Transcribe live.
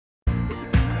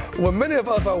Well, many of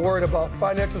us are worried about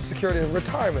financial security and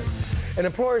retirement. An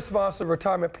employer-sponsored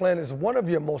retirement plan is one of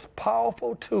your most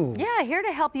powerful tools. Yeah, here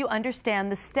to help you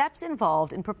understand the steps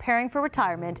involved in preparing for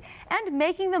retirement and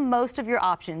making the most of your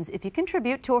options if you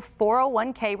contribute to a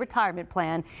 401k retirement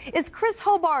plan is Chris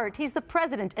Hobart. He's the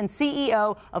president and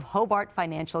CEO of Hobart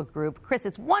Financial Group. Chris,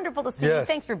 it's wonderful to see you.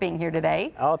 Thanks for being here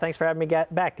today. Oh, thanks for having me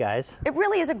back, guys. It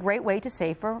really is a great way to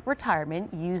save for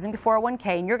retirement using the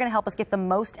 401k, and you're going to help us get the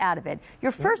most out of it.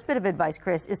 Your first bit of advice,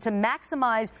 Chris, is to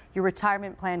maximize your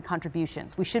retirement plan contributions.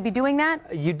 We should be doing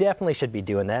that? You definitely should be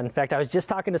doing that. In fact, I was just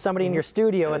talking to somebody in your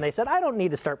studio, and they said, I don't need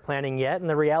to start planning yet. And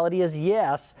the reality is,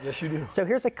 yes. Yes, you do. So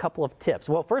here's a couple of tips.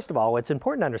 Well, first of all, it's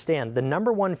important to understand the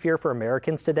number one fear for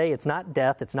Americans today, it's not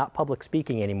death, it's not public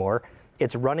speaking anymore.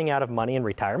 It's running out of money in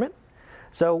retirement.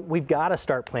 So we've got to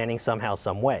start planning somehow,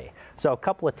 some way. So a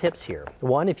couple of tips here.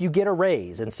 One, if you get a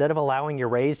raise, instead of allowing your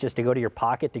raise just to go to your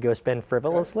pocket to go spend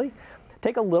frivolously,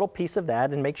 take a little piece of that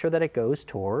and make sure that it goes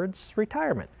towards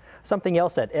retirement. Something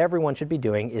else that everyone should be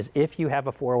doing is if you have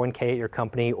a 401k at your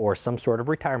company or some sort of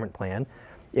retirement plan,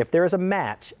 if there is a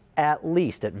match, at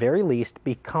very least,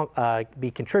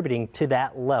 be contributing to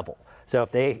that level. So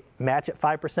if they match at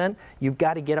 5%, you've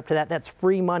got to get up to that. That's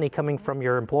free money coming from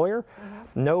your employer.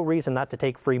 No reason not to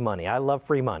take free money. I love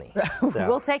free money. So.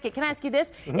 We'll take it. Can I ask you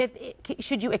this?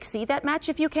 Should you exceed that match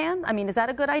if you can? I mean, is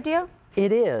that a good idea?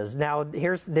 It is. Now,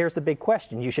 there's the big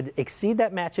question. You should exceed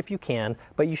that match if you can,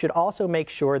 but you should also make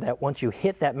sure that once you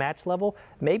hit that match level,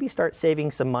 maybe start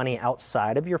saving some money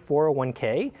outside of your 401k.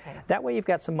 Okay. That way you've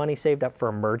got some money saved up for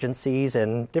emergencies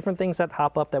and different things that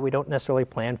hop up that we don't necessarily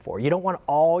plan for. You don't want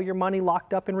all your money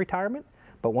locked up in retirement,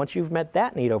 but once you've met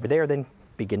that need over there, then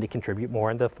begin to contribute more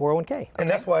in the 401k. And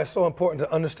that's why it's so important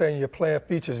to understand your plan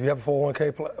features. If you have a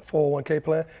 401k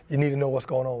plan, you need to know what's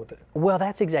going on with it. Well,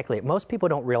 that's exactly it. Most people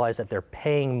don't realize that they're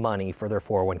paying money for their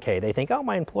 401k. They think, oh,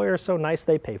 my employer is so nice,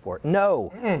 they pay for it.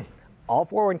 No. All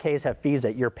 401ks have fees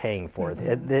that you're paying for.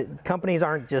 The companies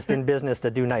aren't just in business to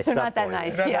do nice stuff for you. They're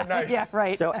not that nice. Yeah,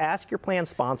 right. So ask your plan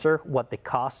sponsor what the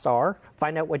costs are.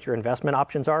 Find out what your investment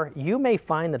options are. You may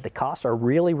find that the costs are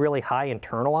really, really high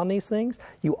internal on these things.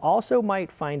 You also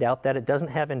might find out that it doesn't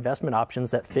have investment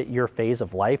options that fit your phase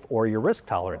of life or your risk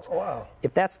tolerance. Oh, wow.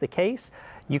 If that's the case,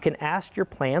 you can ask your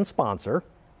plan sponsor,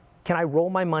 can I roll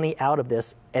my money out of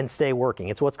this and stay working?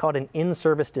 It's what's called an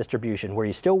in-service distribution, where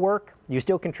you still work, you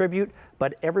still contribute,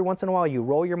 but every once in a while you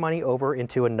roll your money over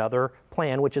into another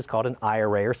plan, which is called an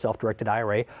IRA or self-directed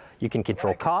IRA. You can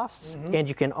control costs, and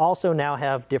you can also now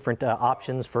have different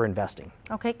options for investing.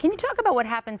 Okay, can you talk about what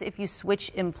happens if you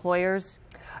switch employers?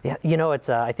 Yeah, you know, it's.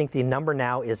 I think the number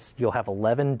now is you'll have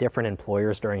 11 different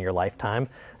employers during your lifetime,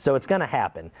 so it's going to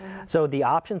happen. So the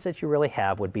options that you really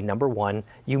have would be, number one,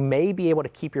 you may be able to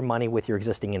keep your money with your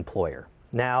existing employer.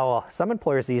 Now, some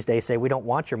employers these days say, we don't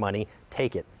want your money,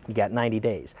 take it. You got 90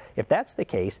 days. If that's the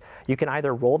case, you can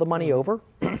either roll the money over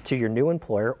to your new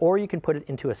employer, or you can put it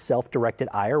into a self-directed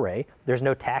IRA. There's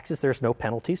no taxes, there's no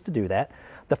penalties to do that.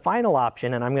 The final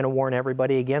option, and I'm going to warn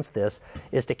everybody against this,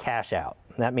 is to cash out.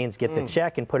 That means get the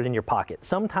check and put it in your pocket.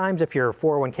 Sometimes if your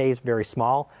 401k is very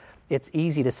small, it's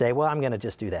easy to say, well, I'm going to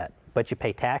just do that. But you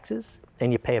pay taxes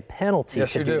and you pay a penalty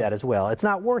to do that as well. It's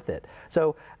not worth it.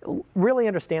 So really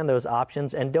understand those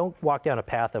options and don't walk down a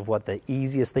path of what the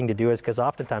easiest thing to do is, because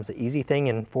oftentimes the easy thing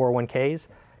in 401ks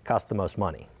costs the most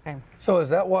money. Okay. So is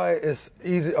that why it's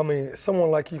easy? I mean,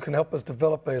 someone like you can help us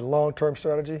develop a long-term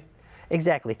strategy?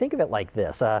 Exactly. Think of it like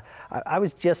this. I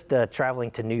was just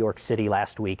traveling to New York City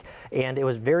last week, and it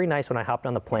was very nice when I hopped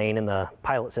on the plane and the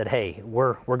pilot said, hey,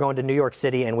 we're going to New York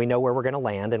City and we know where we're going to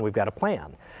land and we've got a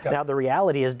plan. Now, the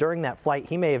reality is during that flight,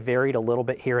 he may have varied a little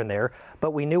bit here and there,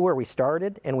 but we knew where we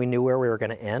started and we knew where we were going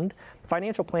to end.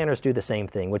 Financial planners do the same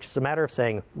thing, which is a matter of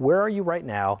saying, where are you right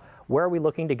now? Where are we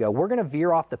looking to go? We're going to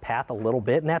veer off the path a little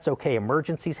bit, and that's okay.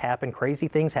 Emergencies happen, crazy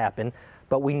things happen,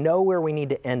 but we know where we need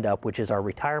to end up, which is our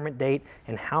retirement date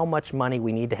and how much money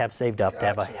we need to have saved up to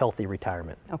have a healthy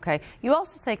retirement. Okay. You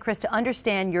also say, Chris, to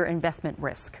understand your investment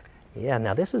risk. Yeah,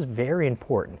 now this is very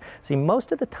important. See,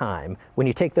 most of the time when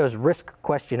you take those risk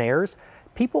questionnaires,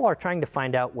 people are trying to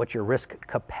find out what your risk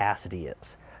capacity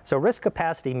is. So risk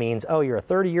capacity means, oh, you're a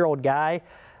 30-year-old guy.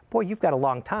 Boy, you've got a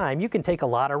long time. You can take a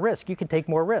lot of risk. You can take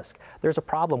more risk. There's a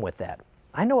problem with that.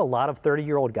 I know a lot of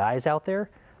 30-year-old guys out there.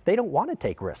 They don't want to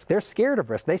take risk. They're scared of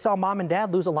risk. They saw mom and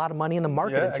dad lose a lot of money in the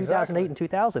market in 2008 and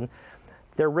 2000.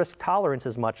 Their risk tolerance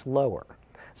is much lower.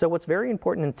 So what's very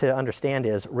important to understand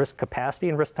is risk capacity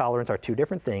and risk tolerance are two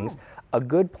different things. A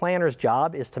good planner's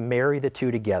job is to marry the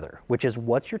two together, which is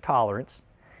what's your tolerance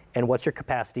and what's your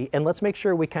capacity, and let's make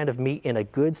sure we kind of meet in a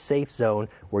good, safe zone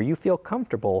where you feel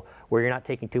comfortable, where you're not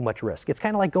taking too much risk. It's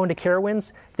kind of like going to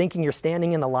Carowinds, thinking you're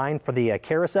standing in the line for the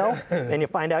carousel, and you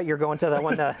find out you're going to the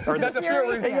one, or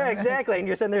yeah, exactly, and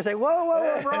you're sitting there saying, whoa,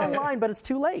 whoa, wrong line, but it's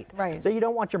too late. Right. So you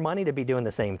don't want your money to be doing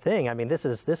the same thing. I mean, this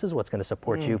is what's going to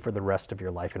support you for the rest of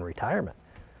your life in retirement.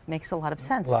 Makes a lot of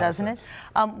sense, doesn't it?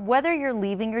 Whether you're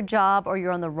leaving your job or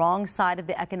you're on the wrong side of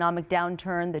the economic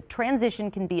downturn, the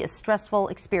transition can be a stressful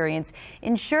experience.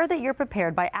 Ensure that you're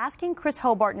prepared by asking Chris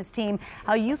Hobart and his team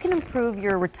how you can improve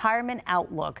your retirement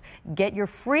outlook. Get your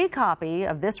free copy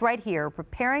of this right here,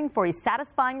 Preparing for a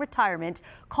Satisfying Retirement.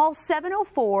 Call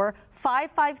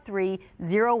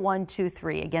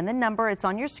 704-553-0123. Again, the number, it's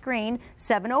on your screen,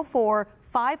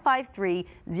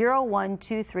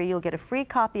 704-553-0123. You'll get a free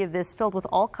copy of this filled with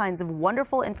all kinds of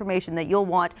wonderful information that you'll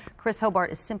want. Chris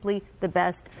Hobart is simply the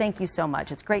best. Thank you so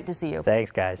much. It's great to see you.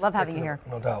 Thanks, guys. Love having you here.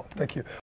 No doubt. Thank you.